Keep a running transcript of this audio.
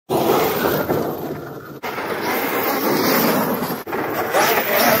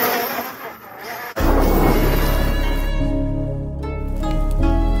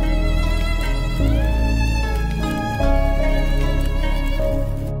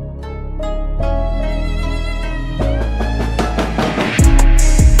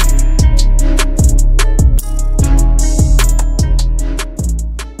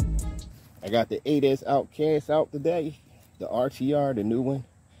the Arrma Outcast out today, the RTR, the new one.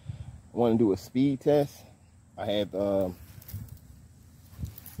 I want to do a speed test. I have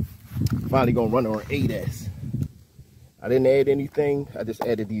finally gonna run on 8S. I didn't add anything. I just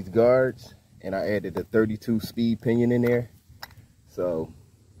added these guards and I added the 32 speed pinion in there. So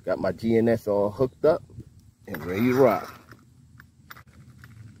got my GNS all hooked up and ready to rock.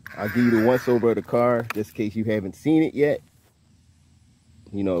 I'll give you the once over of the car just in case you haven't seen it yet.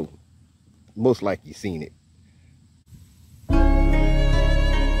 You know, most likely you've seen it.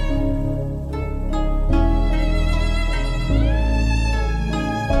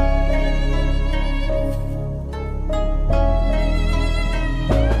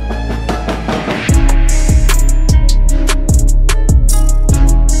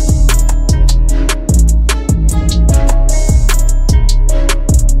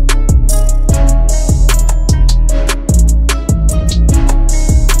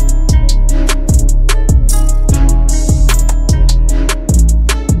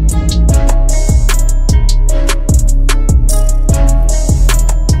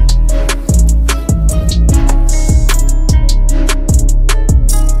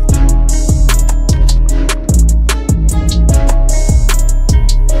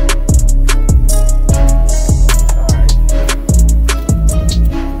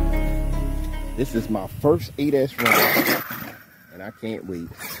 This is my first 8S run, and I can't wait.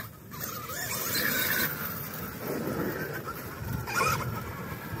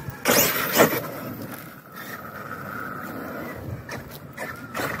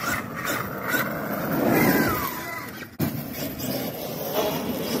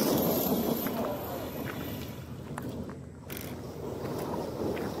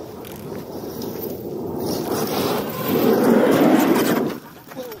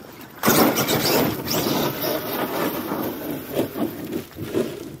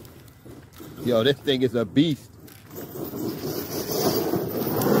 Yo, this thing is a beast.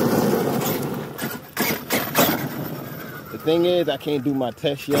 The thing is, I can't do my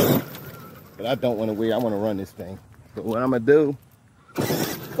test yet, but I don't want to wait. I want to run this thing. But what I'm going to do,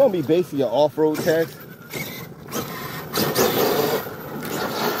 it's going to be basically an off-road test.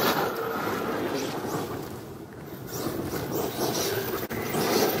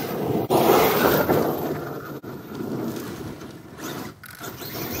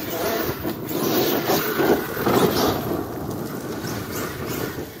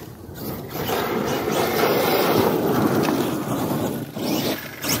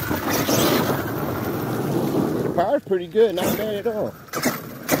 Power's pretty good, not bad at all.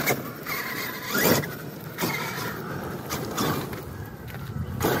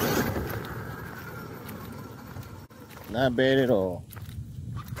 Not bad at all.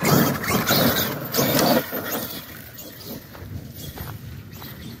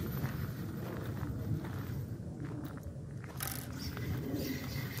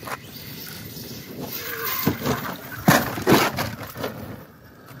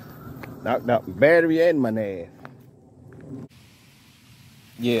 Knocked out the battery and my nav.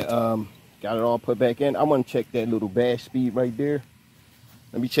 Yeah, got it all put back in. I want to check that little bash speed right there.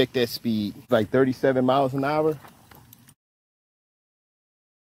 Let me check that speed. It's like 37 miles an hour.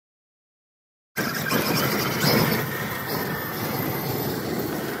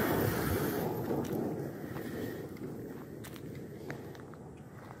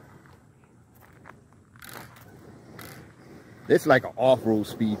 It's like an off-road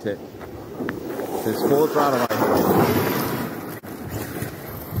speed test. It's full throttle right here.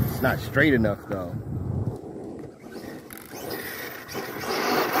 It's not straight enough though.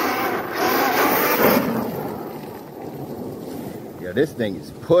 Yeah, this thing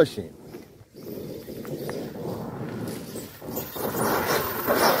is pushing.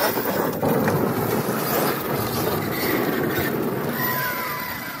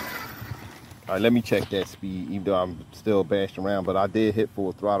 All right, let me check that speed, even though I'm still bashing around, but I did hit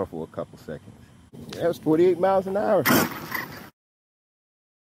full throttle for a couple seconds. Yeah, that was 48 miles an hour.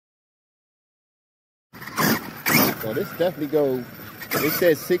 So this definitely goes, it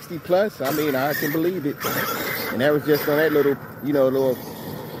says 60 plus. I mean, I can believe it. And that was just on that little, you know,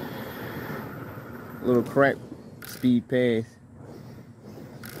 little crack speed pass.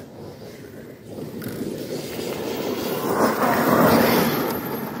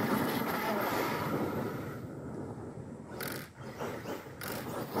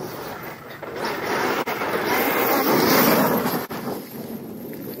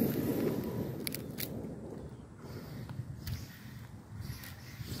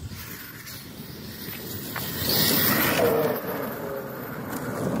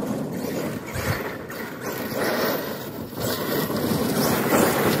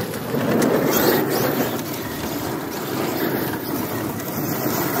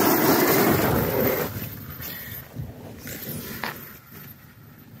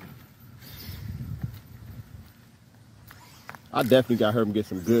 I definitely got her to get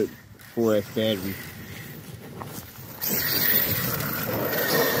some good 4S batteries.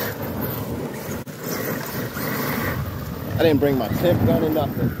 I didn't bring my temp gun or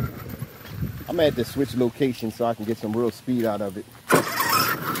nothing. I'm gonna have to switch location so I can get some real speed out of it.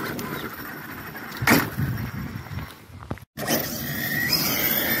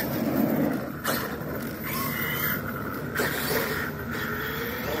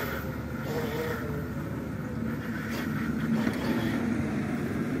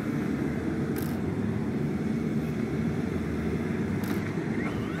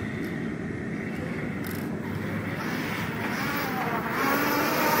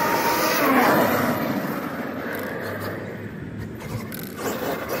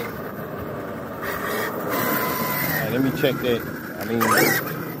 Let me check that. I mean,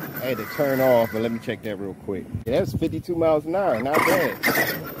 I had to turn off, but let me check that real quick. Yeah, that's 52 miles an hour, not bad.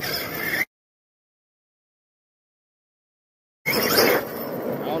 I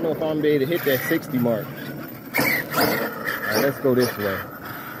don't know if I'm gonna be able to hit that 60 mark. All right, let's go this way.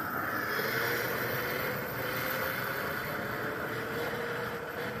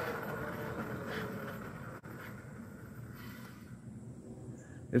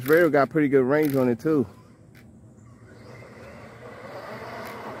 This radio got pretty good range on it too.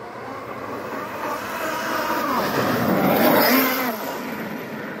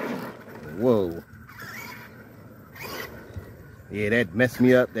 Whoa. Yeah, that messed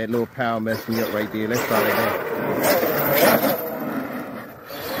me up. That little power messed me up right there. Let's try that again.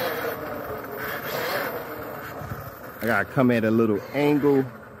 I gotta come at a little angle.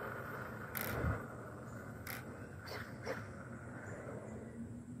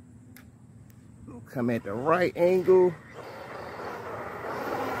 Come at the right angle.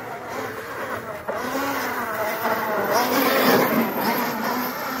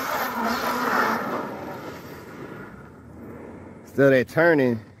 So that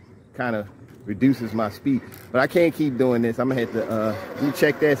turning kind of reduces my speed, but I can't keep doing this. I'm gonna have to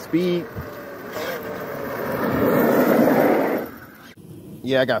recheck that speed.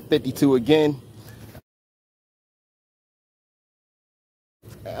 Yeah, I got 52 again.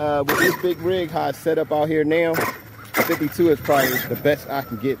 With this big rig, how it's set up out here now, 52 is probably the best I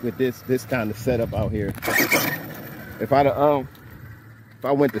can get with this kind of setup out here. If I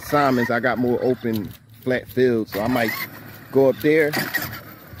went to Simon's, I got more open, flat fields, so I might go up there.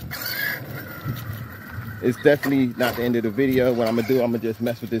 It's definitely not the end of the video. What I'm gonna do, I'm gonna just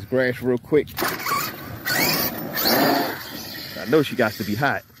mess with this grass real quick. I know she got to be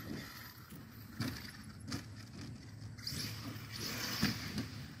hot.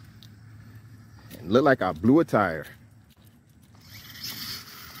 And look like I blew a tire.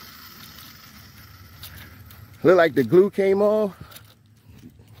 Look like the glue came off.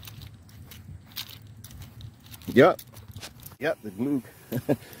 Yup. Yep, the glue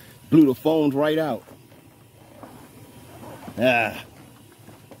blew the phones right out. Ah.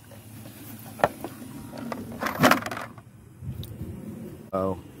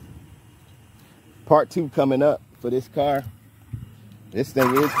 Oh. Part 2 coming up for this car. This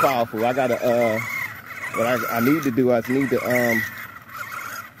thing is powerful. I gotta what I need to do, I need to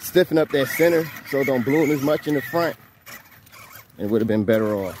stiffen up that center so it don't bloom as much in the front. It would have been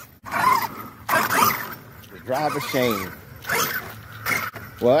better off. The driver's shame.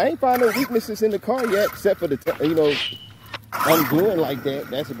 Well, I ain't found no weaknesses in the car yet, except for the, ungluing like that.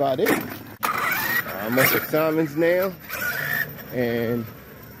 That's about it. I'm up at Simon's now, and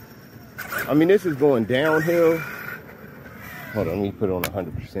I mean, this is going downhill. Hold on, let me put it on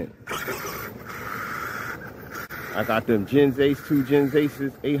 100%. I got them Gens Ace, 2 Gens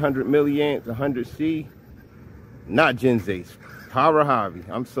Aces, 800 milliamps, 100C. Not Gens Ace, Power Hobby.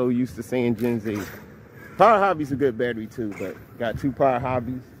 I'm so used to saying Gens Ace. Power Hobby's a good battery too, but got 2 Power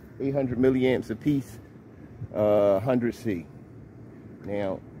Hobbies, 800 milliamps a piece, 100C.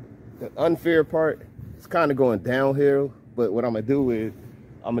 Now, the unfair part, it's kind of going downhill, but what I'm gonna do is,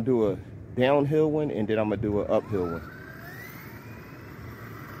 I'm gonna do a downhill one, and then I'm gonna do an uphill one.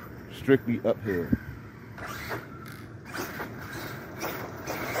 Strictly uphill.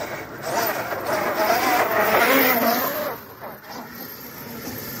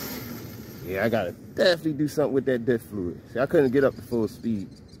 Yeah, I gotta definitely do something with that diff fluid. See, I couldn't get up to full speed.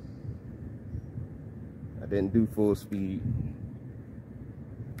 I didn't do full speed.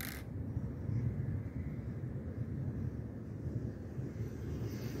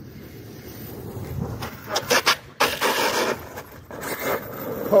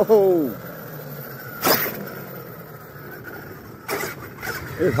 Oh!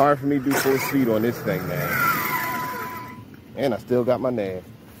 It's hard for me to do full speed on this thing, man. And I still got my nav.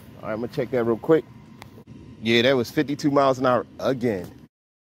 All right, I'm gonna check that real quick. Yeah, that was 52 miles an hour again.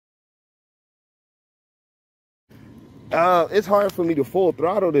 It's hard for me to full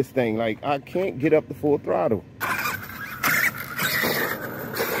throttle this thing. Like, I can't get up to full throttle.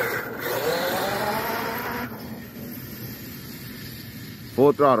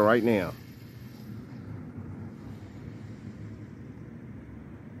 Full throttle right now.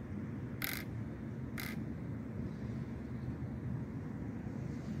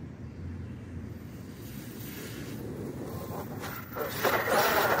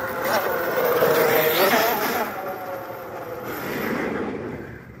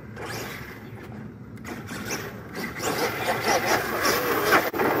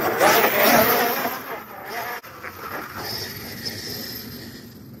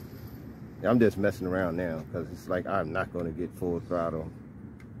 I'm just messing around now because it's like I'm not going to get full throttle.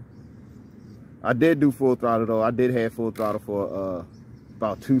 I did do full throttle though. I did have full throttle for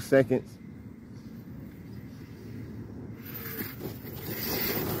about 2 seconds.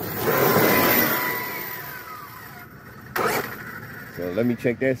 So let me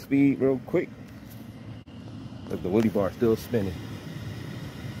check that speed real quick. Look, the wheelie bar still spinning.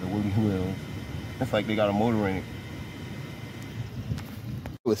 The wheelie wheels. That's like they got a motor in it.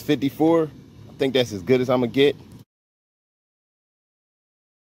 It was 54. I think that's as good as I'm gonna get.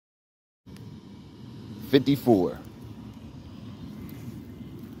 54. All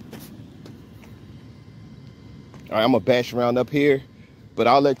right, I'm gonna bash around up here, but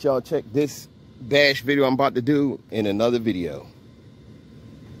I'll let y'all check this bash video I'm about to do in another video.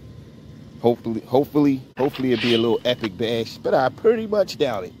 Hopefully it'll be a little epic bash, but I pretty much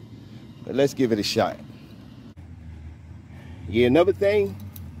doubt it. But let's give it a shot. Yeah, another thing,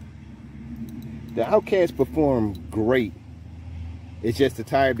 the Outcast performed great. It's just the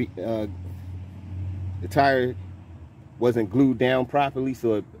tire wasn't glued down properly,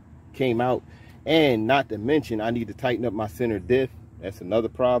 so it came out. And not to mention, I need to tighten up my center diff. That's another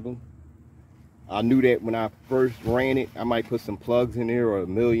problem. I knew that when I first ran it. I might put some plugs in there, or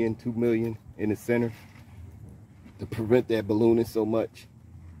 1 million, 2 million in the center to prevent that ballooning so much.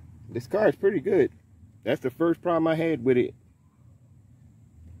 This car is pretty good. That's the first problem I had with it.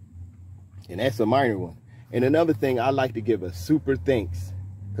 And that's a minor one. And another thing, I like to give a super thanks,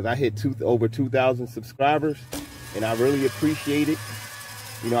 because I hit over 2,000 subscribers, and I really appreciate it.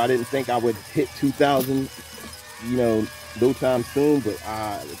 You know, I didn't think I would hit 2,000, you know, no time soon, but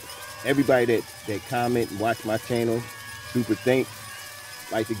everybody that comment and watch my channel, super thanks.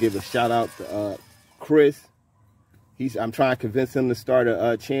 Like to give a shout out to Chris. I'm trying to convince him to start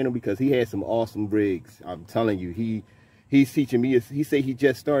a channel because he has some awesome rigs. I'm telling you, he's teaching me. He said he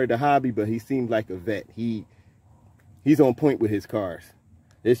just started a hobby, but he seems like a vet. He's on point with his cars.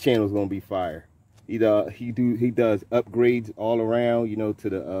 This channel is gonna be fire. He does upgrades all around, you know, to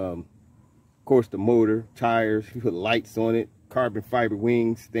the of course the motor, tires. He put lights on it, carbon fiber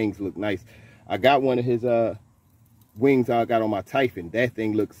wings. Things look nice. I got one of his wings I got on my Typhon. That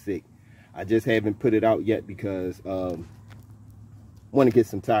thing looks sick. I just haven't put it out yet because I want to get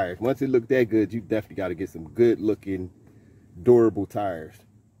some tires. Once it looked that good, you definitely got to get some good looking, durable tires.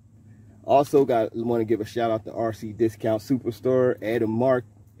 Also want to give a shout out to RC Discount Superstore, Adam, Mark,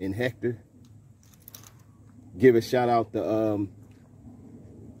 and Hector. Give a shout out to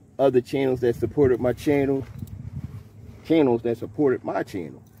other channels that supported my channel. Channels that supported my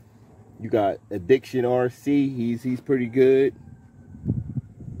channel. You got Addiction RC. He's pretty good.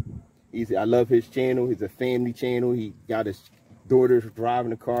 I love his channel. He's a family channel. He got his daughters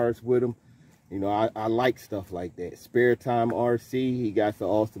driving the cars with him. You know, I like stuff like that. Spare Time RC, he got an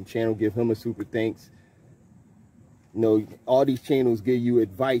awesome channel. Give him a super thanks. You know, all these channels give you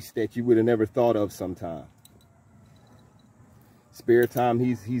advice that you would have never thought of sometime. Spare Time,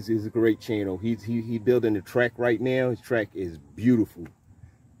 he's a great channel. He's building a track right now. His track is beautiful.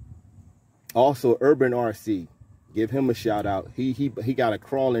 Also, Urban RC, give him a shout out. He got a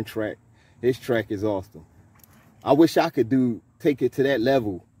crawling track. His track is awesome. I wish I could take it to that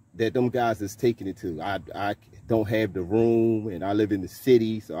level that them guys is taking it to. I don't have the room, and I live in the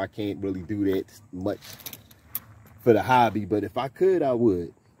city, so I can't really do that much for the hobby. But if I could, I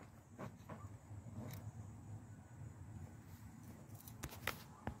would.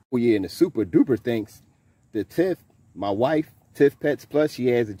 Oh yeah, and the super duper thanks to Tiff, my wife, Tiff Pets Plus. She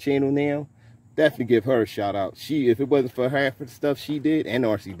has a channel now. Definitely give her a shout out. If it wasn't for half of the stuff she did, and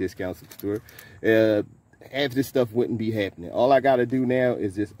RC Discount Store, half this stuff wouldn't be happening. All I got to do now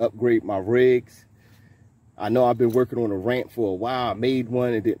is just upgrade my rigs. I know I've been working on a ramp for a while. I made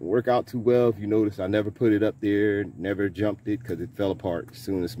one. It didn't work out too well. If you notice, I never put it up there, never jumped it because it fell apart. As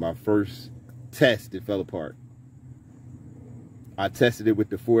soon as my first test, it fell apart. I tested it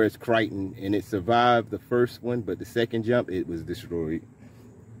with the 4S Crichton, and it survived the first one, but the second jump, it was destroyed.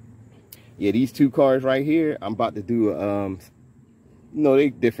 Yeah, these two cars right here, I'm about to do a, no,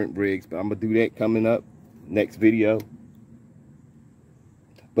 they different rigs, but I'm gonna do that coming up next video.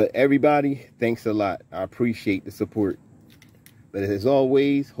 But everybody, thanks a lot. I appreciate the support. But as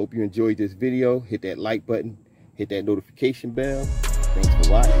always, hope you enjoyed this video. Hit that like button, hit that notification bell. Thanks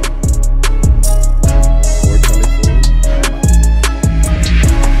for watching.